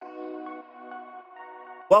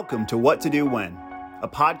Welcome to What to Do When, a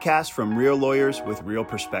podcast from real lawyers with real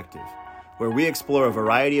perspective, where we explore a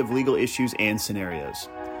variety of legal issues and scenarios.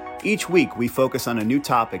 Each week, we focus on a new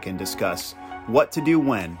topic and discuss what to do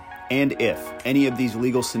when and if any of these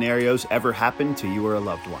legal scenarios ever happen to you or a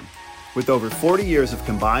loved one. With over 40 years of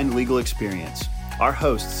combined legal experience, our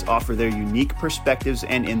hosts offer their unique perspectives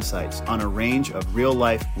and insights on a range of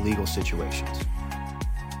real-life legal situations.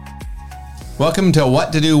 Welcome to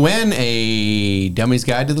What to Do When, a dummy's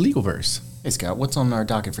guide to the legal verse. Hey Scott, what's on our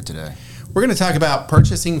docket for today? We're going to talk about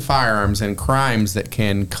purchasing firearms and crimes that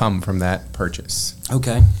can come from that purchase.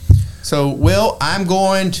 Okay. So, Will, I'm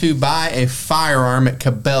going to buy a firearm at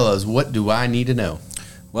Cabela's. What do I need to know?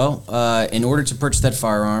 Well, in order to purchase that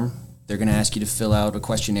firearm, they're going to ask you to fill out a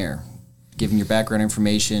questionnaire, giving your background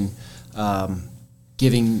information,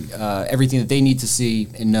 giving everything that they need to see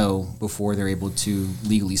and know before they're able to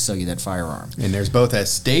legally sell you that firearm. And there's both a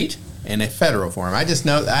state and a federal form. I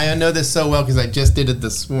know this so well because I just did it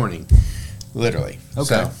this morning, literally.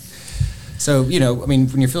 Okay. So, when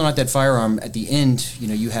you're filling out that firearm, at the end,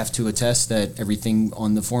 you have to attest that everything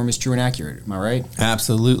on the form is true and accurate. Am I right?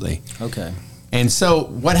 Absolutely. Okay. And so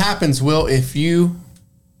what happens, Will, if you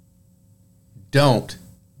didn't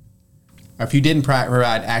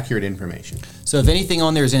provide accurate information? So if anything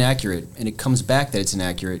on there is inaccurate and it comes back that it's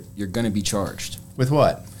inaccurate, you're going to be charged. With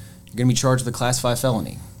what? You're going to be charged with a Class 5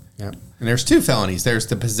 felony. Yep. And there's two felonies. There's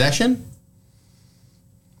the possession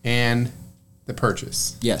and the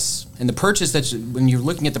purchase. Yes. And the purchase, when you're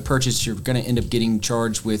looking at the purchase, you're going to end up getting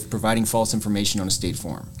charged with providing false information on a state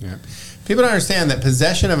form. Yeah. People don't understand that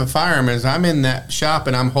possession of a firearm is I'm in that shop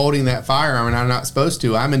and I'm holding that firearm and I'm not supposed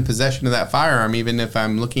to. I'm in possession of that firearm even if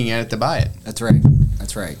I'm looking at it to buy it. That's right.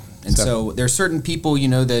 That's right. And so there are certain people,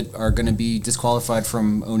 that are going to be disqualified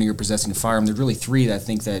from owning or possessing a firearm. There's really three that I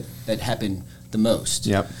think that happen the most.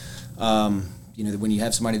 Yep. When you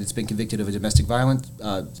have somebody that's been convicted of a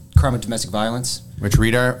crime of domestic violence. Which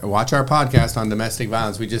watch our podcast on domestic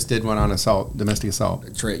violence. We just did one on domestic assault.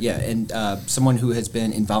 That's right, yeah. And someone who has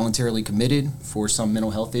been involuntarily committed for some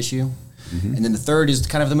mental health issue. Mm-hmm. And then the third is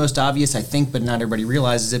kind of the most obvious, I think, but not everybody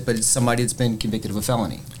realizes it, but it's somebody that's been convicted of a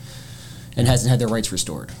felony and hasn't had their rights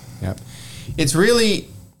restored. Yep. It's really,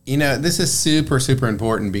 this is super, super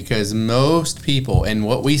important because most people, and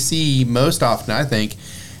what we see most often, I think,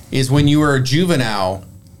 is when you were a juvenile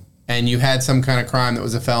and you had some kind of crime that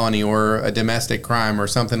was a felony or a domestic crime or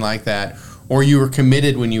something like that, or you were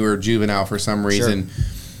committed when you were a juvenile for some reason, sure.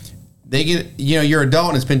 They get, you're an adult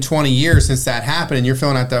and it's been 20 years since that happened and you're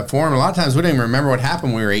filling out that form. A lot of times we don't even remember what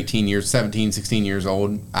happened when we were 17, 16 years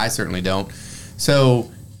old. I certainly don't.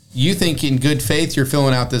 So you think in good faith you're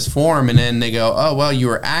filling out this form and then they go, oh, well, you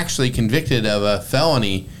were actually convicted of a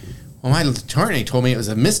felony. Well, my attorney told me it was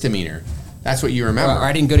a misdemeanor. That's what you remember. Or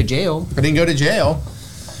I didn't go to jail.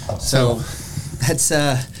 So that's,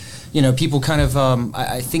 people kind of,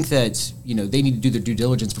 I think that, they need to do their due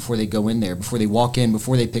diligence before they go in there, before they walk in,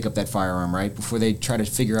 before they pick up that firearm, right? Before they try to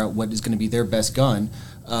figure out what is going to be their best gun,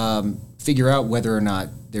 figure out whether or not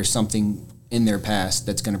there's something in their past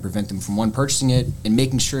that's going to prevent them from, one, purchasing it, and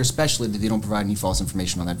making sure especially that they don't provide any false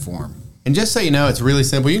information on that form. And just so you know, it's really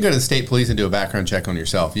simple. You can go to the state police and do a background check on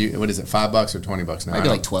yourself. What is it, $5 or $20 now? Maybe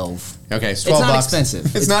like 12. Okay, it's $12. It's not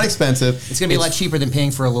expensive. It's not expensive. It's going to be a lot cheaper than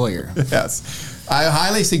paying for a lawyer. Yes. I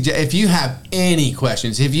highly suggest, if you have any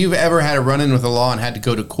questions, if you've ever had a run-in with the law and had to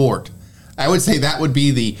go to court, I would say that would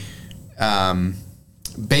be the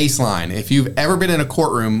baseline. If you've ever been in a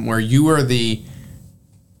courtroom where you were the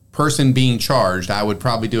person being charged, I would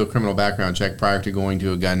probably do a criminal background check prior to going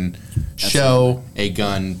to a gun show, a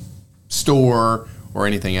gun store, or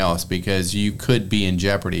anything else because you could be in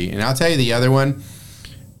jeopardy. And I'll tell you the other one.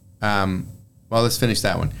 Let's finish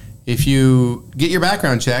that one. If you get your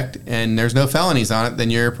background checked and there's no felonies on it, then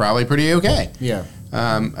you're probably pretty okay. Yeah.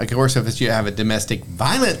 Of course, if you have a domestic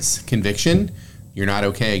violence conviction, you're not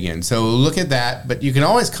okay again. So look at that. But you can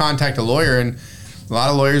always contact a lawyer, and a lot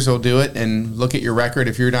of lawyers will do it and look at your record.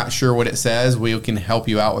 If you're not sure what it says, we can help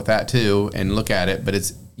you out with that too and look at it.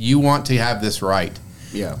 But you want to have this right.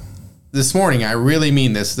 Yeah. This morning, I really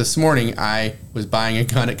mean this. This morning, I was buying a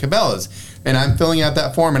gun at Cabela's, and I'm filling out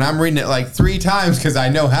that form, and I'm reading it like 3 times because I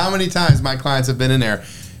know how many times my clients have been in there,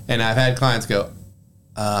 and I've had clients go,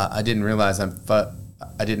 I didn't realize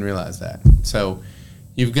that. So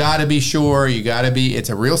you've got to be sure. It's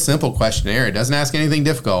a real simple questionnaire. It doesn't ask anything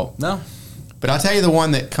difficult. No. But I'll tell you the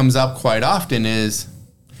one that comes up quite often is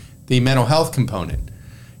the mental health component.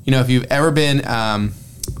 If you've ever been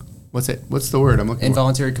What's the word I'm looking for?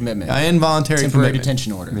 Involuntary commitment. Involuntary temporary commitment.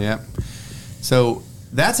 detention order. Yeah. So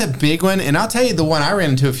that's a big one. And I'll tell you the one I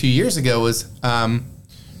ran into a few years ago was,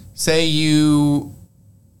 say you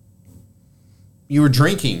you were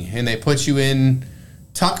drinking and they put you in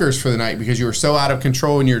Tuckers for the night because you were so out of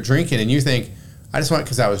control when you were drinking, and you think, I just went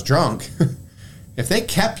because I was drunk. If they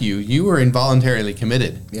kept you, you were involuntarily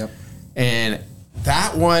committed. Yep. And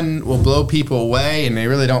that one will blow people away, and they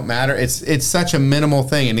really don't matter. It's such a minimal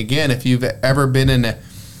thing. And again, if you've ever been in a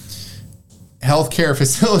healthcare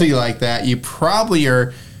facility like that, you probably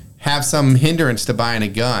have some hindrance to buying a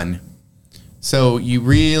gun. So you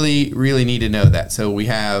really, really need to know that. So we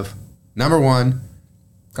have number one,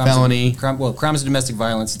 felony. Crimes of domestic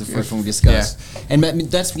violence is the first one we discussed. Yeah. And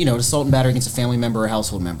that's, assault and battery against a family member or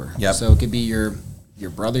household member. Yep. So it could be your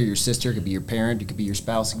brother, your sister, it could be your parent, it could be your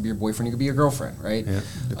spouse, it could be your boyfriend, it could be your girlfriend, right?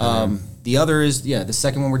 Yeah, the other is, the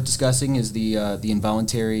second one we're discussing is the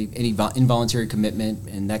involuntary commitment,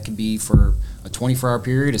 and that could be for a 24-hour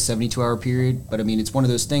period, a 72-hour period. But, it's one of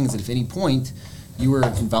those things that if at any point you were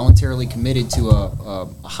involuntarily committed to a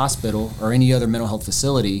hospital or any other mental health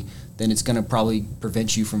facility, then it's going to probably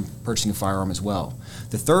prevent you from purchasing a firearm as well.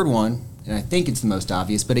 The third one, and I think it's the most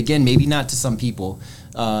obvious, but again, maybe not to some people,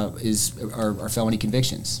 are felony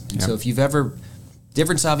convictions. And so if you've ever,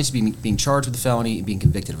 difference obviously being charged with a felony and being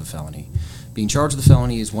convicted of a felony. Being charged with a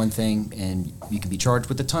felony is one thing, and you can be charged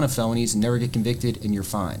with a ton of felonies and never get convicted, and you're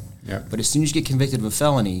fine. Yeah. But as soon as you get convicted of a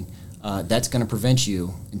felony, that's going to prevent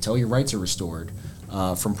you, until your rights are restored,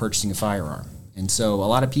 from purchasing a firearm. And so a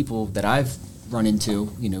lot of people that I've run into,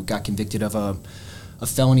 got convicted of a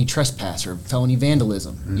felony trespass or felony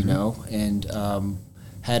vandalism, and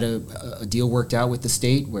had a deal worked out with the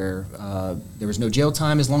state where there was no jail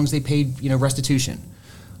time as long as they paid, restitution.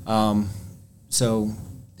 So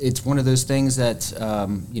it's one of those things that,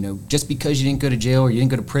 just because you didn't go to jail or you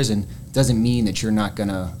didn't go to prison doesn't mean that you're not going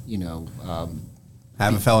to,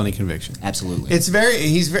 have a felony conviction. Absolutely.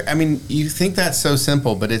 You think that's so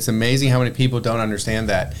simple, but it's amazing how many people don't understand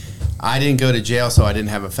that. I didn't go to jail, so I didn't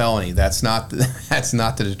have a felony. That's not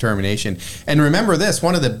the determination. And remember this,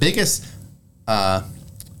 one of the biggest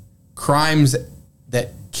crimes that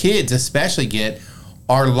kids especially get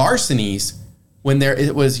are larcenies when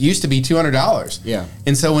it used to be $200. Yeah.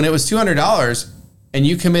 And so when it was $200 and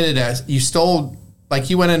you you stole, like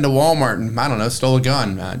you went into Walmart and, I don't know, stole a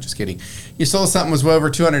gun. Just kidding. You stole something that was over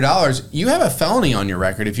 $200. You have a felony on your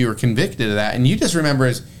record if you were convicted of that. And you just remember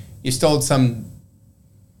as you stole some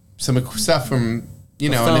stuff from,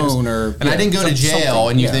 phone and I didn't go to jail,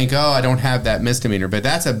 and you think, I don't have that misdemeanor. But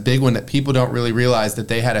that's a big one that people don't really realize, that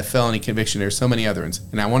they had a felony conviction. There's so many other ones.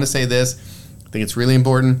 And I want to say this, I think it's really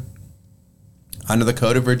important. Under the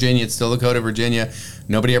Code of Virginia, it's still the Code of Virginia.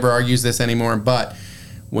 Nobody ever argues this anymore. But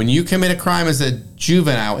when you commit a crime as a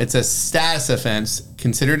juvenile, it's a status offense,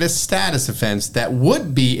 considered a status offense that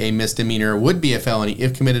would be a misdemeanor, would be a felony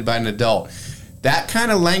if committed by an adult. That kind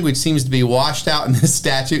of language seems to be washed out in this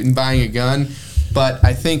statute in buying a gun, but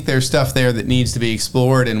I think there's stuff there that needs to be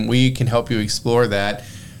explored, and we can help you explore that.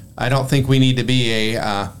 I don't think we need to be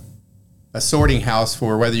a sorting house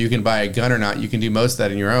for whether you can buy a gun or not. You can do most of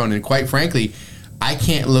that on your own, and quite frankly, I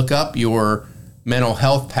can't look up your mental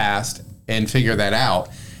health past and figure that out.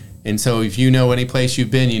 And so if you know any place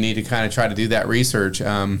you've been, you need to kind of try to do that research.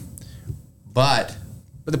 But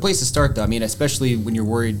the place to start, though, especially when you're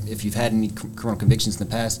worried if you've had any criminal convictions in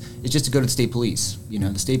the past, is just to go to the state police.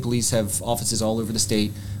 The state police have offices all over the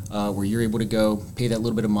state where you're able to go, pay that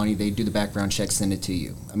little bit of money, they do the background check, send it to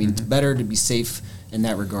you. It's better to be safe in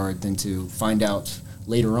that regard than to find out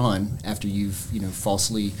later on after you've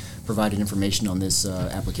falsely provided information on this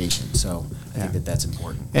application. So I think that's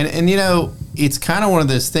important. And it's kind of one of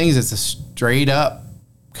those things. It's a straight up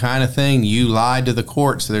kind of thing. You lied to the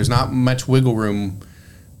court, so there's not much wiggle room.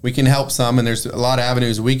 We can help some, and there's a lot of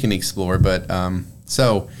avenues we can explore. But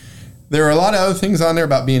so there are a lot of other things on there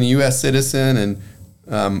about being a U.S. citizen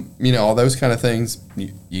and all those kind of things.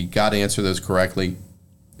 You got to answer those correctly.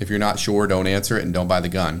 If you're not sure, don't answer it and don't buy the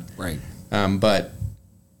gun. Right. But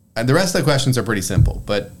the rest of the questions are pretty simple.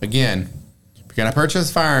 But again, if you're going to purchase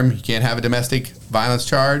a firearm, you can't have a domestic violence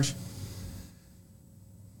charge.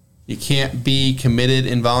 You can't be committed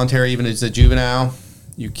involuntary even as a juvenile.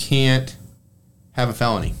 You can't have a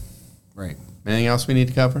felony. Right. Anything else we need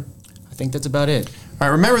to cover? I think that's about it. All right,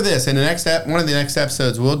 remember this. In the one of the next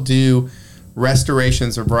episodes, we'll do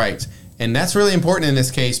restorations of rights. And that's really important in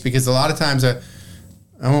this case because a lot of times, I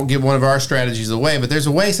won't give one of our strategies away, but there's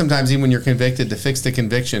a way sometimes even when you're convicted to fix the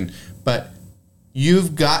conviction. But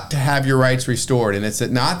you've got to have your rights restored. And it's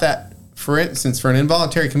not that, for instance, for an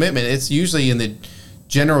involuntary commitment, it's usually in the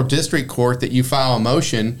general district court that you file a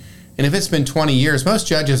motion. And if it's been 20 years, most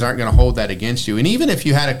judges aren't going to hold that against you. And even if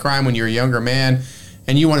you had a crime when you were a younger man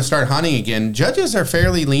and you want to start hunting again, judges are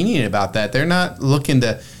fairly lenient about that. They're not looking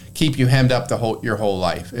to keep you hemmed up your whole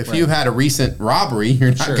life. If you had a recent robbery,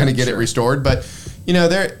 you're not going to get it restored. But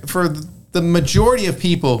for the majority of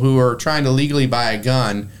people who are trying to legally buy a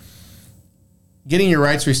gun, getting your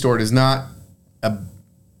rights restored is not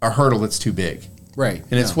a hurdle that's too big. Right.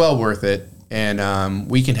 And it's well worth it. And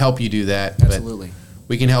we can help you do that. Absolutely. But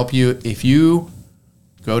we can help you if you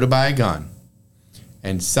go to buy a gun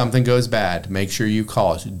and something goes bad. Make sure you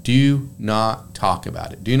call us. Do not talk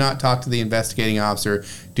about it. Do not talk to the investigating officer.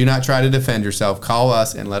 Do not try to defend yourself. Call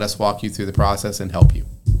us and let us walk you through the process and help you.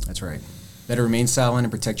 That's right. Better remain silent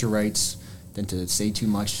and protect your rights than to say too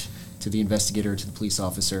much to the investigator or to the police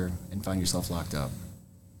officer and find yourself locked up.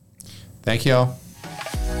 Thank you all.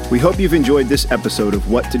 We hope you've enjoyed this episode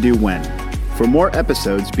of What to Do When. For more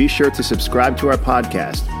episodes, be sure to subscribe to our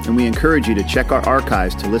podcast, and we encourage you to check our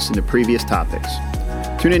archives to listen to previous topics.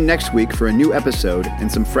 Tune in next week for a new episode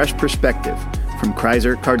and some fresh perspective from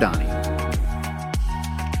Kreiser Cardani.